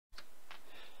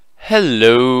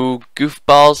Hello,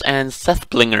 goofballs and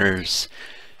Sethblingers.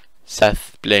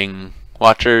 Sethbling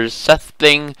watchers,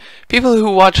 Sethbling, people who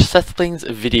watch Sethbling's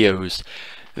videos.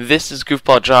 This is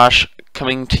Goofball Josh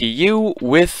coming to you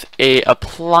with a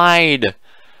applied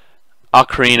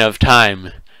Ocarina of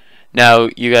Time. Now,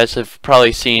 you guys have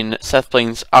probably seen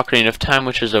Sethbling's Ocarina of Time,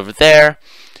 which is over there.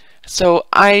 So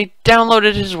I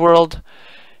downloaded his world.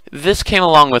 This came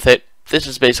along with it. This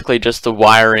is basically just the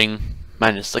wiring,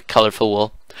 minus the colorful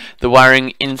wool. The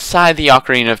wiring inside the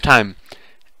Ocarina of Time.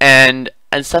 And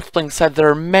as Sethbling said, there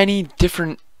are many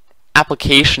different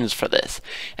applications for this.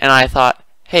 And I thought,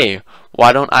 hey,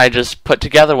 why don't I just put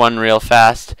together one real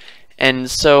fast?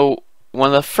 And so one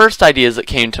of the first ideas that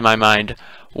came to my mind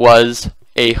was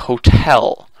a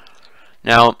hotel.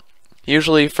 Now,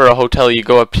 usually for a hotel you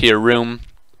go up to your room,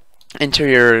 enter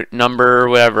your number or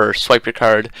whatever, swipe your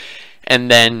card, and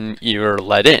then you're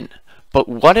let in. But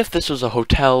what if this was a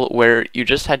hotel where you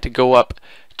just had to go up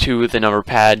to the number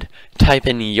pad, type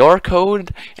in your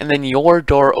code, and then your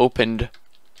door opened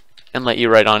and let you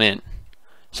right on in?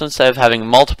 So instead of having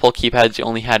multiple keypads, you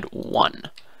only had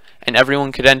one. And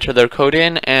everyone could enter their code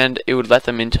in, and it would let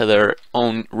them into their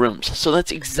own rooms. So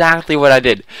that's exactly what I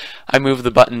did. I moved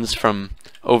the buttons from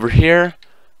over here,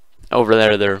 over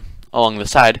there, they're along the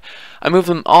side. I moved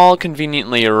them all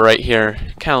conveniently right here.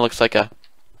 Kind of looks like a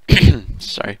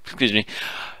sorry, excuse me.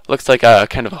 Looks like a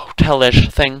kind of a hotel-ish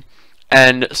thing.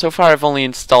 And so far I've only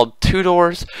installed 2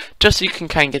 doors, just so you can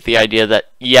kind of get the idea that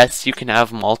yes, you can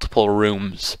have multiple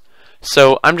rooms.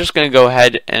 So I'm just going to go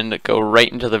ahead and go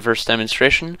right into the first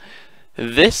demonstration.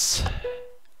 This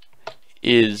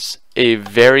is a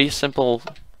very simple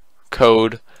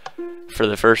code for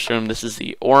the first room. This is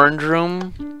the orange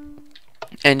room,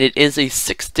 and it is a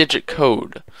 6-digit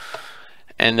code.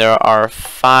 And there are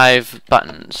 5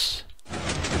 buttons.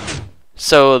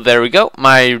 So there we go.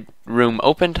 My room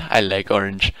opened. I like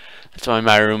orange. That's why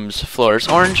my room's floor is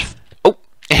orange. Oh,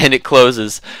 and it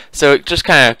closes. So it just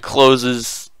kind of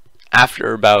closes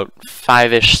after about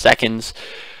 5-ish seconds,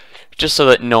 just so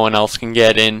that no one else can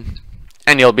get in.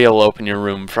 And you'll be able to open your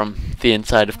room from the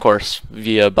inside, of course,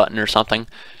 via a button or something.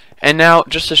 And now,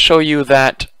 just to show you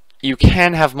that you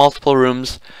can have multiple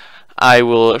rooms, I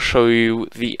will show you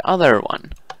the other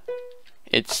one.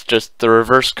 It's just the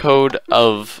reverse code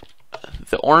of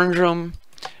the orange room,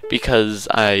 because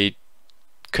I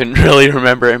couldn't really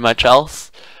remember much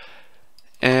else.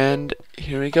 And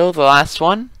here we go, the last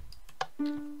one.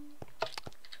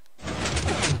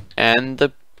 And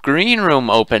the green room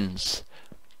opens.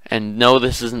 And no,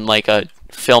 this isn't like a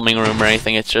filming room or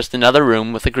anything, it's just another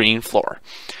room with a green floor.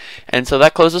 And so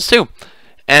that closes too.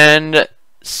 And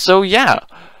so yeah,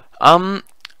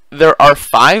 there are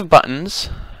 5 buttons,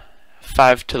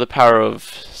 5 to the power of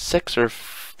 6 or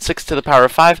 6 to the power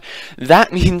of 5.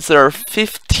 That means there are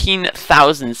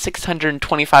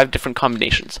 15,625 different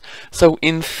combinations. So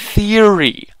in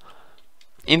theory,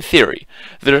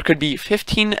 there could be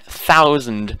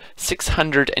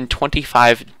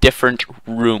 15,625 different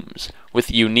rooms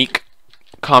with unique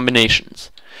combinations.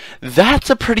 That's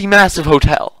a pretty massive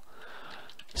hotel.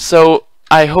 So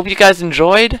I hope you guys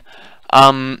enjoyed.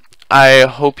 I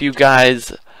hope you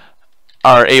guys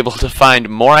are able to find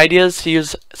more ideas to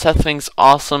use Sethbling's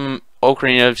awesome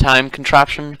Ocarina of Time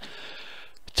contraption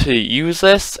to use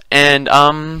this. And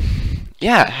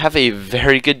yeah, have a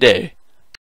very good day.